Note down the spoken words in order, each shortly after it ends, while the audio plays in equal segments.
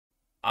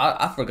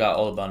I forgot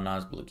all about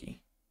Nas Blixky.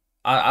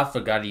 I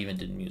forgot he even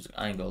did music.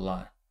 I ain't gonna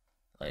lie.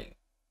 Like,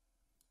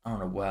 I don't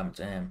know what happened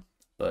to him.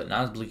 But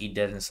Nas Blixky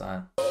dead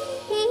inside.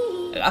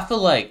 Like, I feel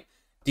like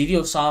Didi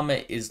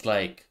Osama is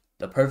like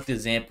the perfect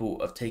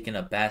example of taking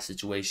a bad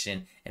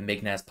situation and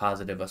making it as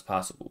positive as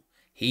possible.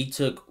 He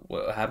took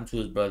what happened to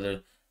his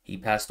brother, he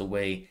passed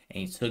away,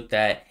 and he took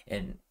that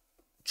and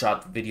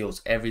dropped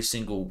videos every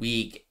single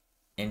week,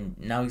 and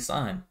now he's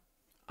signed.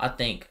 I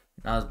think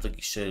Nas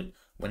Blixky should,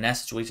 when that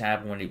situation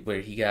happened,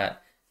 where he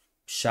got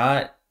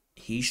shot,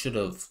 he should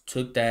have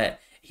took that.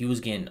 He was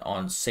getting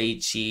on Say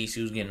Cheese,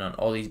 he was getting on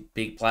all these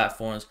big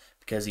platforms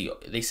because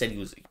they said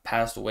he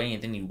passed away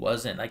and then he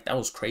wasn't. Like, that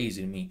was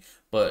crazy to me.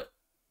 But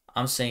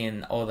I'm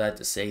saying all that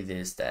to say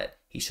this, that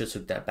he should have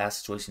took that bad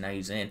situation that he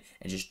was in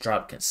and just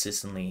dropped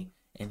consistently,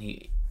 and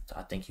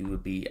I think he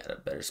would be at a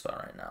better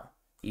spot right now.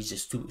 He's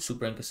just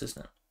super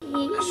inconsistent.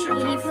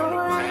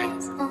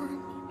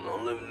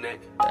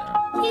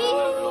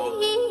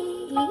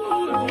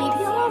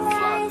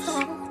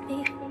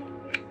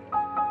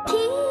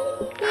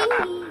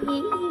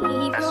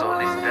 That's all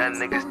these dead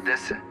niggas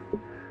dissing,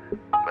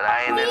 but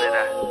I ain't into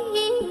that.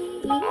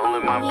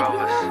 Only my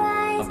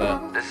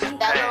brothers. This is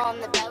pain.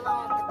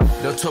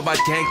 Don't talk about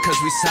gang cause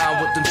we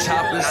signed with them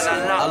choppers.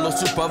 I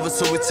lost two brothers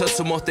so we took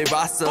them off their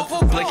roster.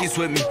 Blixky's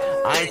with me,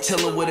 I ain't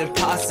chillin' with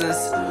imposters.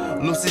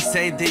 Lucy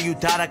same day you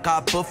died, I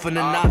got buff in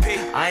the knot.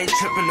 I ain't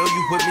trippin', know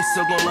you with me,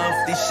 still gon'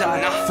 love these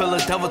shots. Feel a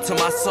devil to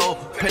my soul,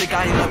 pray to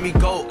God he let me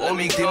go.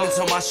 Only demons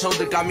on my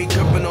shoulder got me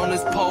grippin' on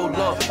this pole,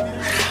 look.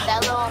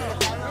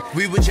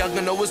 We was young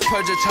and always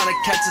purging, trying to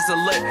catch us a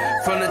lick.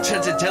 From the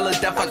trench of jail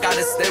of death, I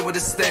gotta stay with a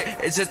stick.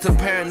 It's just a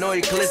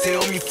paranoid glizzy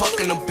on me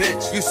fucking a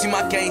bitch. You see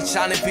my gang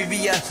shining,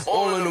 BVS,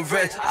 all in the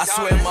red. I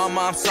swear,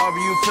 mama, I'm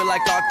sorry, you feel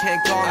like I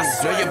can't call me.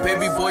 Know your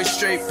baby boy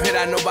straight, pit,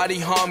 I nobody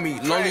harm me.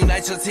 Lonely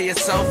nights just to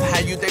yourself, how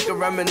you think of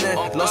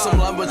reminiscent? Lost some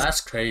love with.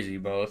 That's crazy,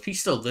 bro. If he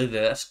still lived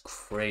there, that's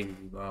crazy,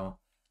 bro.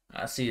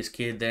 I see his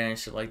kid there and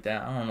shit like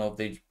that. I don't know if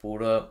they just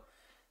pulled up.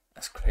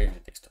 That's crazy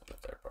if they still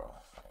live there, bro.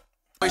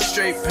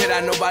 Straight pit,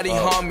 I nobody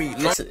harm me.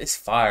 It's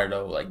fire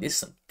though. Like, this is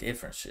some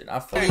different shit.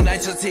 I feel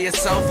nights just to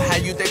yourself, how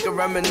you think of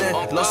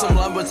reminiscent? Lost some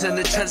lovers in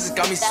the trenches,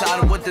 got me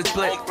siding with this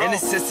blick.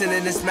 Innocent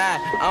and it's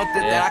mad. I don't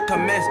think that I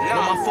can miss.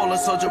 No, my fallen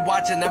soldier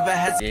watching, never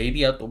hesitate. Yeah, he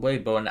be out the way,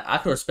 bro. And I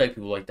can respect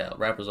people like that,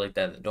 rappers like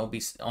that don't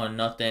be on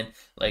nothing.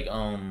 Like,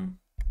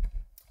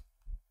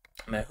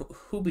 man,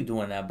 who be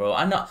doing that, bro?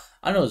 I know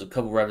there's a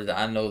couple rappers that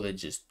I know that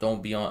just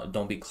don't be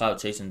clout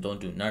chasing,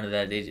 don't do none of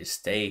that. They just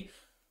stay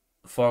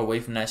far away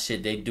from that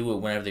shit. They do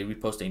it whenever they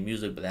repost their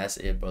music, but that's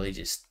it, bro. They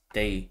just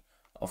stay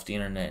off the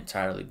internet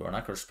entirely, bro. And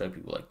I can respect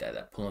people like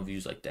that pulling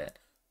views like that.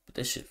 But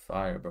this shit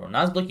fire, bro.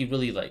 Nas Blixky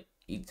really, like,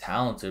 he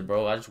talented,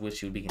 bro. I just wish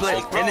he would be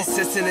consistent.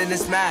 Innocent and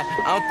it's mad.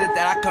 I don't think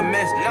that I can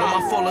miss. No,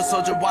 my fallen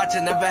soldier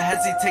watching, never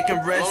hesitate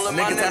taking risks.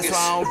 Niggas, that's why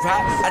I don't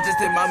rap. I just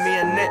did my me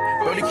and Nick.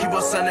 Brody keep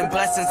on sending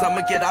blessings.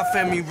 I'ma get our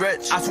family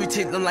rich. I sweet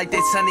treat them like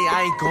they sunny.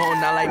 I ain't going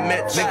not like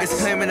Mitch.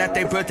 Niggas claiming that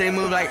they birthday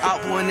move like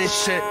Apple and this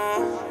shit.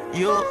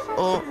 You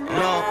know,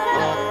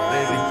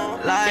 baby,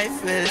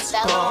 life is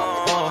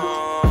cold.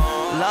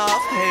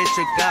 Love, hate,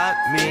 you got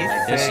me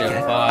thinking.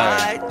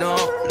 I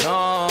don't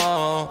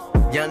know.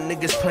 Young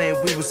niggas playing,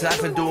 we was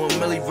laughing, doing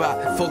Millie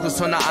Rock.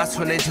 Focus on the odds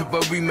when they took,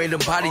 but we made a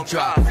body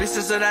drop. This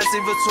is an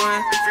evil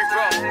twin.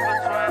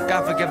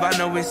 God forgive, I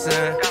know we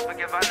sin.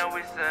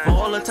 For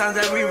all the times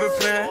that we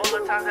repent,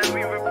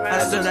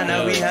 I still know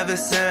that we haven't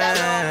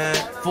sinned.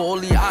 For all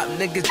the op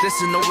niggas, this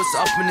is know what's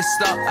up and it's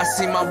stuck. I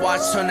see my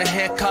watch turn to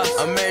handcuffs,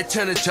 a married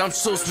turn to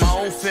jumpsuits. My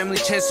own family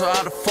changed, so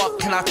how the fuck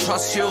can I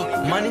trust you?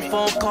 Money,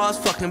 phone calls,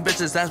 fucking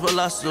bitches, that's what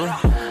lust do.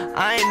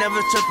 I ain't never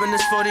tripping,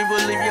 this 40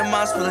 will leave your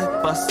mind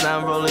split. Bust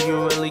down, rolling,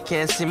 you really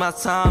can't see my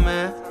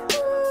timing.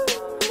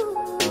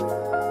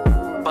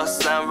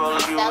 Bust down,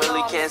 rolling, you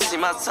really can't see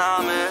my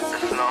timing.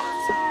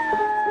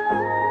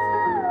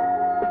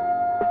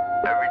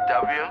 Every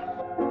W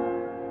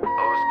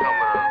always come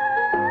with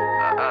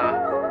a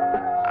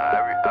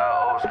every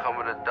always come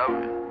with a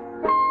W.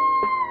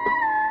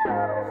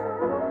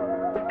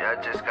 Yeah,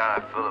 I just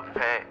gotta feel the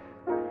pain.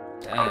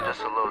 Damn. I'm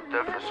just a little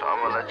different, so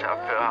I'ma let y'all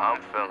feel how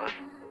I'm feeling.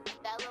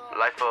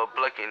 Life of a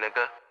Blixky,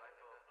 nigga.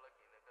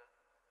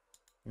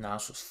 Nah,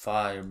 this was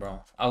fire,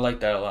 bro. I like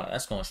that a lot.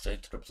 That's going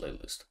straight to the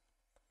playlist.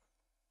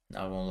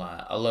 Not gonna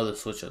lie. I love the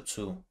switch up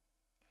too.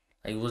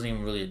 Like, it wasn't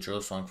even really a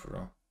drill song for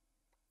real.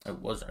 It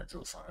wasn't a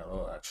drill song at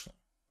all, actually.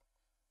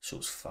 Shit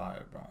was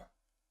fire, bro.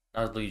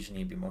 Nas Blixky just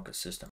need to be more consistent.